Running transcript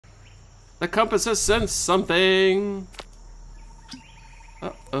The compass has sensed something.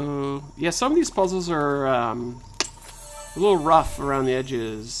 Uh-oh. Yeah, some of these puzzles are a little rough around the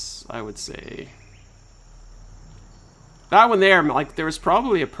edges, I would say. That one there, like, there was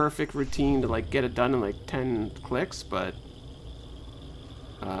probably a perfect routine to, like, get it done in, like, 10 clicks, but...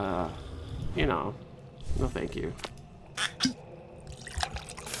 you know. No thank you.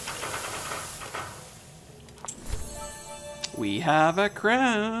 We have a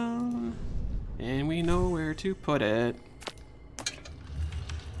crown, and we know where to put it.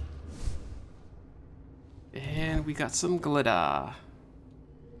 And we got some glitter.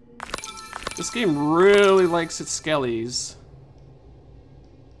 This game really likes its skellies.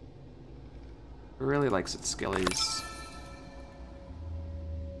 It really likes its skellies.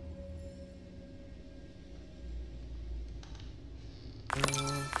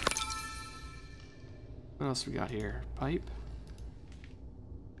 What else we got here? Pipe?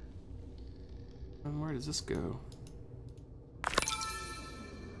 And where does this go?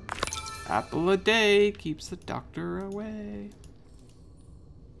 Apple a day keeps the doctor away.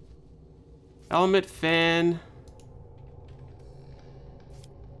 Element fan.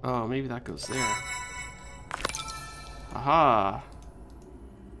 Oh, maybe that goes there. Aha.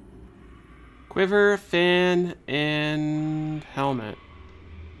 Quiver, fan, and helmet.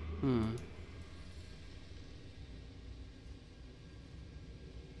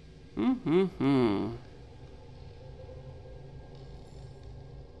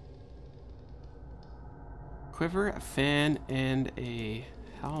 Quiver, a fan, and a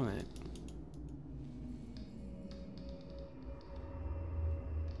helmet.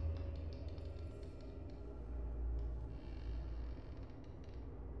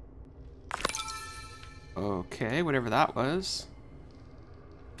 Okay, whatever that was.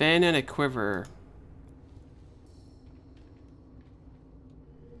 Fan and a quiver.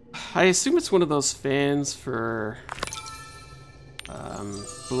 I assume it's one of those fans for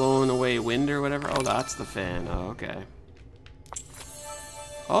blowing away wind or whatever. Oh, that's the fan. Oh, okay.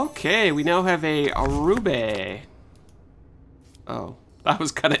 Okay, we now have a ruby. Oh, that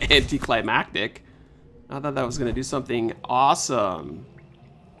was kind of anticlimactic. I thought that was going to do something awesome.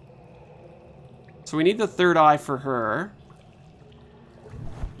 So we need the third eye for her.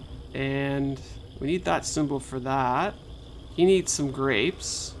 And we need that symbol for that. He needs some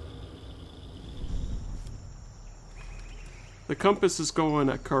grapes. The compass is going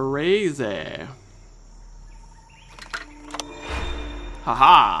crazy.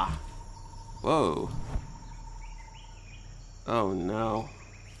 Haha. Whoa. Oh no.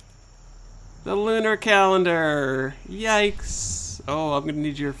 The lunar calendar. Yikes. Oh, I'm gonna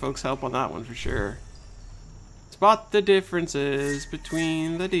need your folks' help on that one for sure. Spot the differences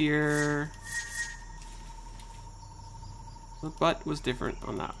between the deer. The butt was different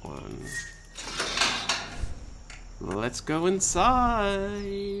on that one. Let's go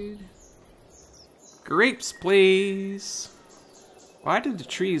inside. Grapes, please. Why did the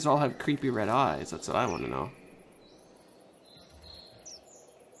trees all have creepy red eyes? That's what I want to know.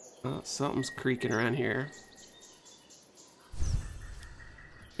 Oh, something's creaking around here.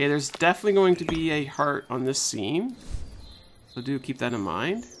 Okay, there's definitely going to be a heart on this scene. So do keep that in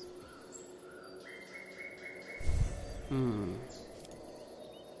mind.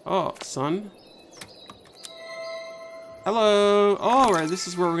 Oh, sun. Hello. Oh, right, this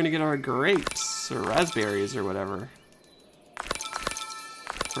is where we're gonna get our grapes or raspberries or whatever.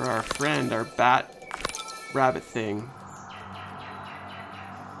 For our friend, our bat rabbit thing.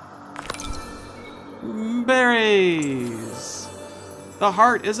 Berries. The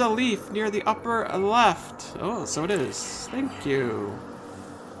heart is a leaf near the upper left. Oh, so it is. Thank you.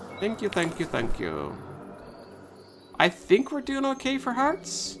 Thank you, thank you, thank you. I think we're doing okay for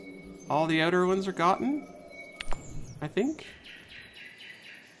hearts. All the outer ones are gotten. I think.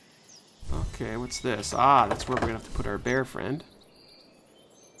 Okay, what's this? Ah, that's where we're gonna have to put our bear friend.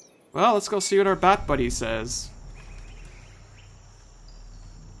 Well, let's go see what our bat buddy says.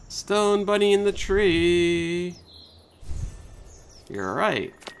 Stone bunny in the tree. You're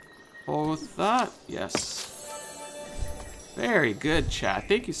right. Both that? Yes. Very good, chat.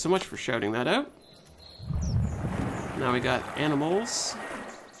 Thank you so much for shouting that out. Now we got animals.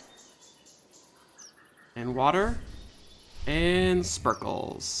 And water. And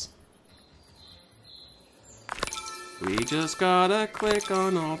sparkles. We just gotta click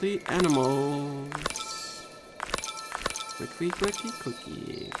on all the animals. Clicky, clicky,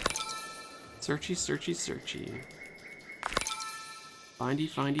 clicky. Searchy, searchy, searchy. Findy,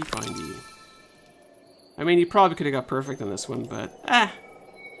 findy, findy. I mean, you probably could have got perfect on this one, but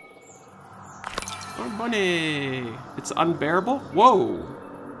Oh, bunny! It's unbearable? Whoa!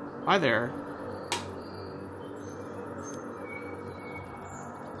 Hi there.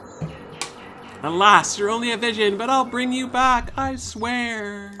 Alas, you're only a vision, but I'll bring you back, I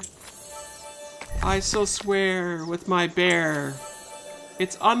swear. I so swear with my bear.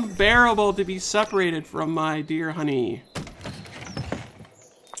 It's unbearable to be separated from my dear honey.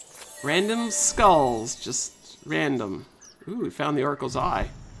 Random skulls, just random. Ooh, we found the Oracle's Eye.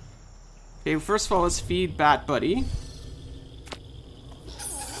 Okay, first of all, let's feed Bat Buddy.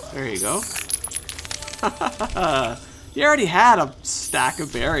 There you go. You already had a stack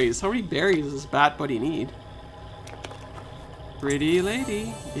of berries. How many berries does Bat Buddy need? Pretty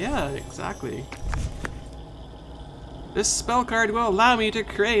lady. Yeah, exactly. This spell card will allow me to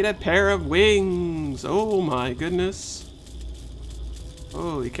create a pair of wings. Oh my goodness.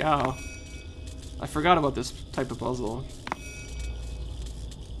 Holy cow. I forgot about this type of puzzle.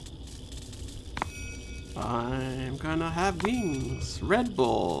 I'm gonna have wings. Red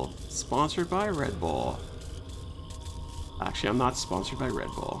Bull. Sponsored by Red Bull. Actually, I'm not sponsored by Red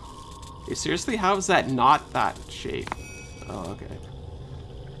Bull. Okay, seriously, how is that not that shape? Oh, okay.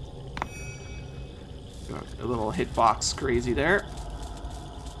 Got a little hitbox crazy there.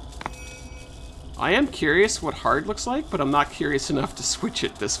 I am curious what hard looks like, but I'm not curious enough to switch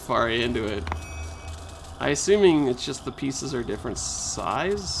it this far into it. I'm assuming it's just the pieces are different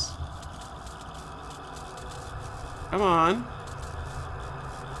size. Come on.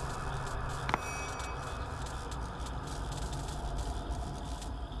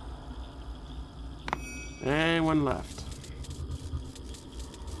 And one left.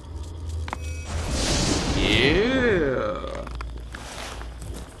 Yeah.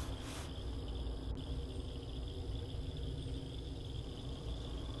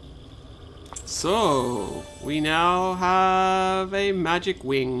 So, we now have a magic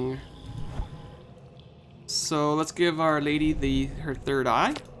wing. So let's give our lady her third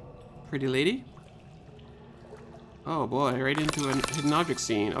eye. Pretty lady. Oh boy, right into a hidden object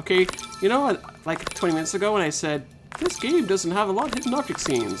scene. Okay, you know what? Like 20 minutes ago when I said, this game doesn't have a lot of hidden object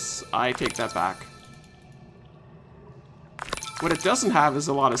scenes, I take that back. What it doesn't have is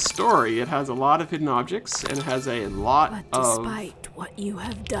a lot of story. It has a lot of hidden objects and it has a lot but of despite what you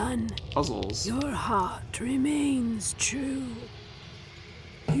have done, puzzles. Your heart remains true.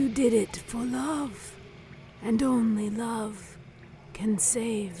 You did it for love, and only love can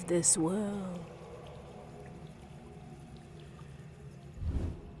save this world.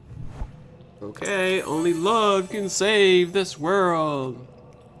 Okay, only love can save this world.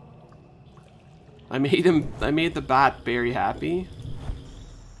 I made the bat very happy.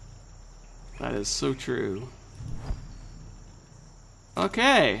 That is so true.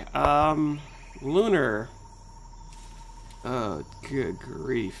 Okay, Lunar. Oh, good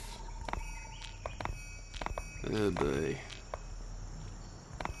grief. Oh boy.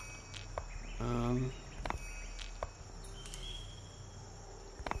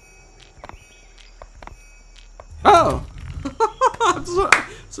 Oh! I'm so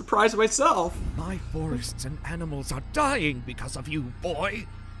surprised myself. My forests and animals are dying because of you, boy.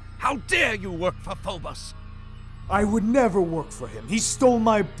 How dare you work for Phobos? I would never work for him. He stole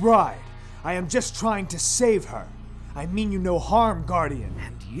my bride. I am just trying to save her. I mean you no harm, Guardian.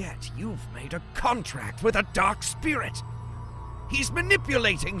 And yet you've made a contract with a dark spirit. He's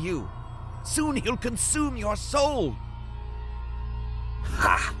manipulating you. Soon he'll consume your soul.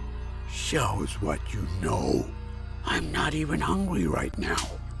 Ha! Shows what you know. I'm not even hungry right now.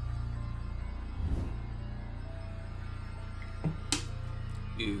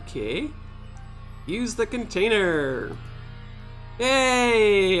 Okay. Use the container.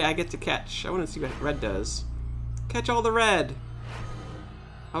 Yay! I get to catch. I want to see what red does. Catch all the red.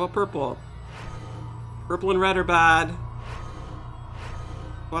 How about purple? Purple and red are bad.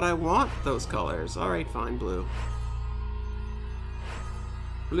 But I want those colors. Alright, fine, blue.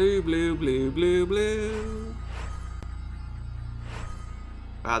 Blue, blue, blue, blue, blue.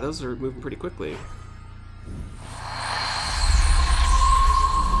 Wow, those are moving pretty quickly.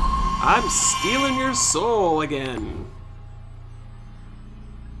 I'm stealing your soul again.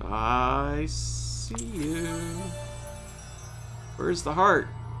 I see you. Where's the heart?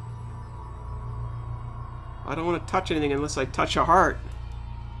 I don't want to touch anything unless I touch a heart.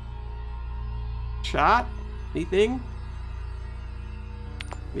 Chat? Anything?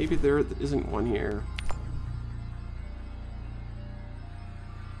 Maybe there isn't one here.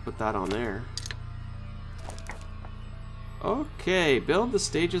 Put that on there. Okay, build the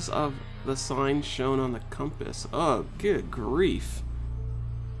stages of the sign shown on the compass. Oh, good grief.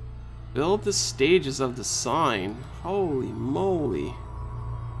 Build the stages of the sign. Holy moly.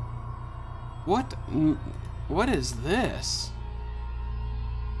 What is this?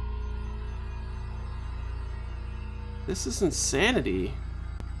 This is insanity.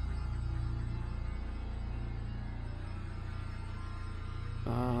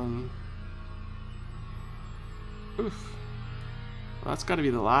 Oof. Well, that's got to be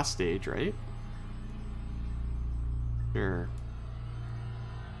the last stage, right? Sure.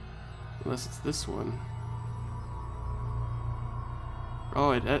 Unless it's this one.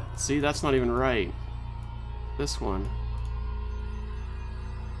 Oh, see, that's not even right. This one.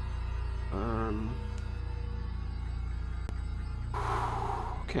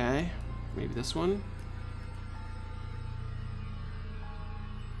 Okay. Maybe this one.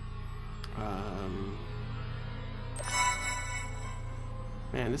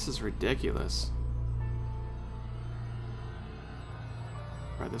 Man, this is ridiculous.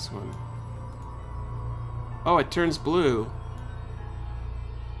 Try this one. Oh, it turns blue.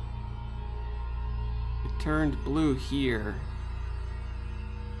 It turned blue here.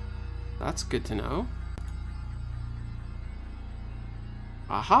 That's good to know.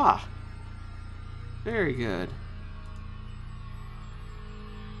 Aha! Very good.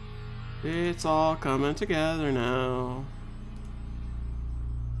 It's all coming together now.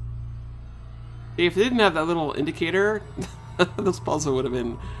 If they didn't have that little indicator, this puzzle would have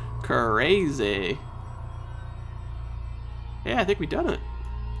been crazy. Yeah, I think we done it.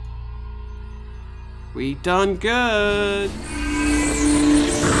 We done good.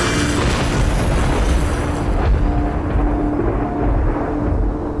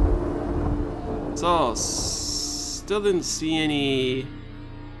 So, still didn't see any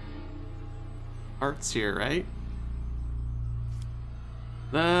arts here, right?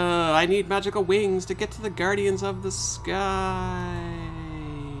 I need magical wings to get to the Guardians of the Sky.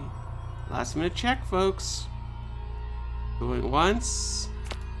 Last minute check, folks. Going once.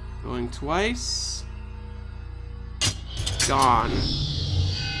 Going twice. Gone.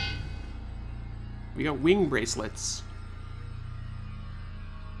 We got wing bracelets.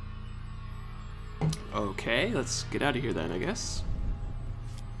 Okay, let's get out of here then, I guess.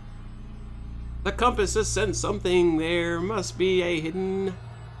 The compass has sent something. There must be a hidden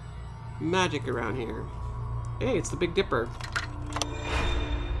magic around here. Hey, it's the Big Dipper.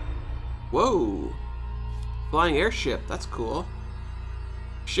 Whoa. Flying airship. That's cool.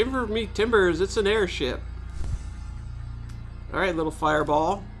 Shiver me timbers. It's an airship. Alright, little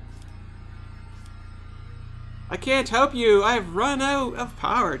fireball. I can't help you. I've run out of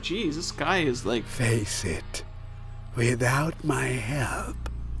power. Jeez, this guy is like... Face it. Without my help,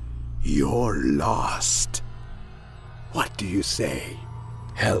 you're lost. What do you say?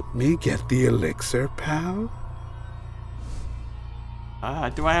 Help me get the elixir, pal?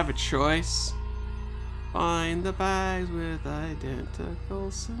 Do I have a choice? Find the bags with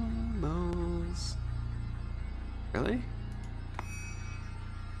identical symbols. Really?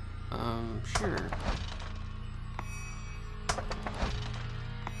 Sure.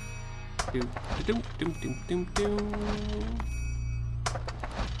 Doom, doom, doom, doom, doom, doom.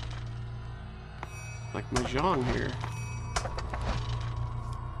 Like Mahjong here.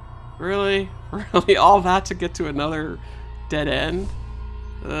 Really? Really? All that to get to another dead end?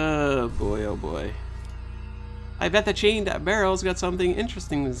 Oh boy, oh boy. I bet the chained barrel's got something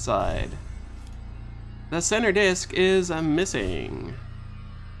interesting inside. The center disc is missing.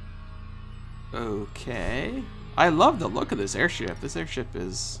 Okay. I love the look of this airship. This airship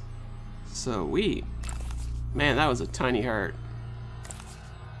is sweet. Man, that was a tiny heart.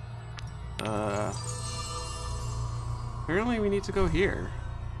 Apparently we need to go here.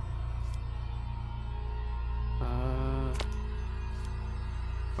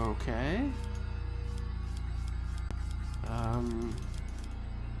 Okay.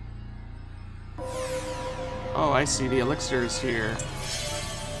 Oh, I see. The elixir's here.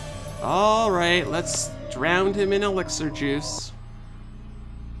 Alright, let's drown him in elixir juice.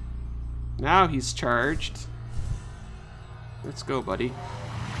 Now he's charged. Let's go, buddy.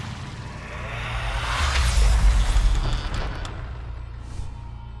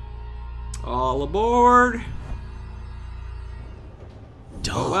 All aboard!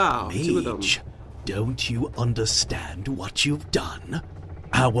 Dark wow, mage, 2 of them. Don't you understand what you've done?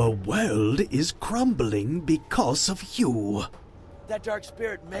 Our world is crumbling because of you. That dark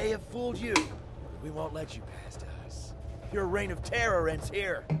spirit may have fooled you. We won't let you past us. Your reign of terror ends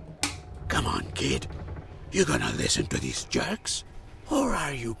here. Come on, kid. You gonna listen to these jerks? Or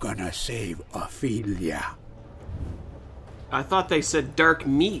are you gonna save Ophelia? I thought they said dark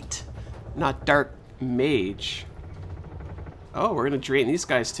meat, not dark mage. Oh, we're gonna drain these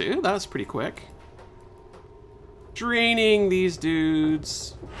guys too? That was pretty quick. Draining these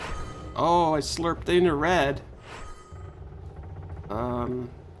dudes. Oh, I slurped into red.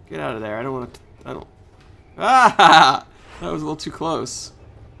 Get out of there. I don't want to. Ah! That was a little too close.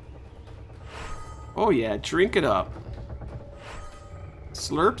 Oh yeah, drink it up.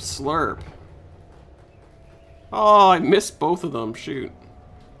 Slurp, slurp. Oh, I missed both of them. Shoot.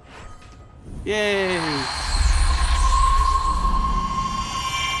 Yay!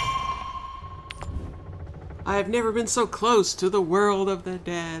 I have never been so close to the world of the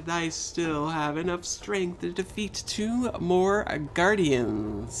dead. I still have enough strength to defeat 2 more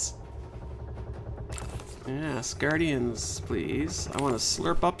guardians. Yes, guardians, please. I want to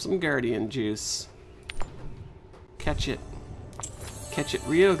slurp up some guardian juice. Catch it. Catch it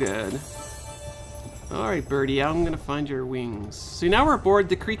real good. Alright, birdie, I'm gonna find your wings. See, now we're aboard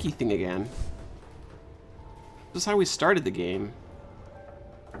the creaky thing again. This is how we started the game.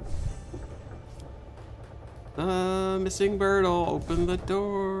 Missing Birdle, open the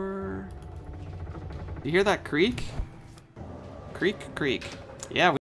door. You hear that creak? Creak, creak. Yeah,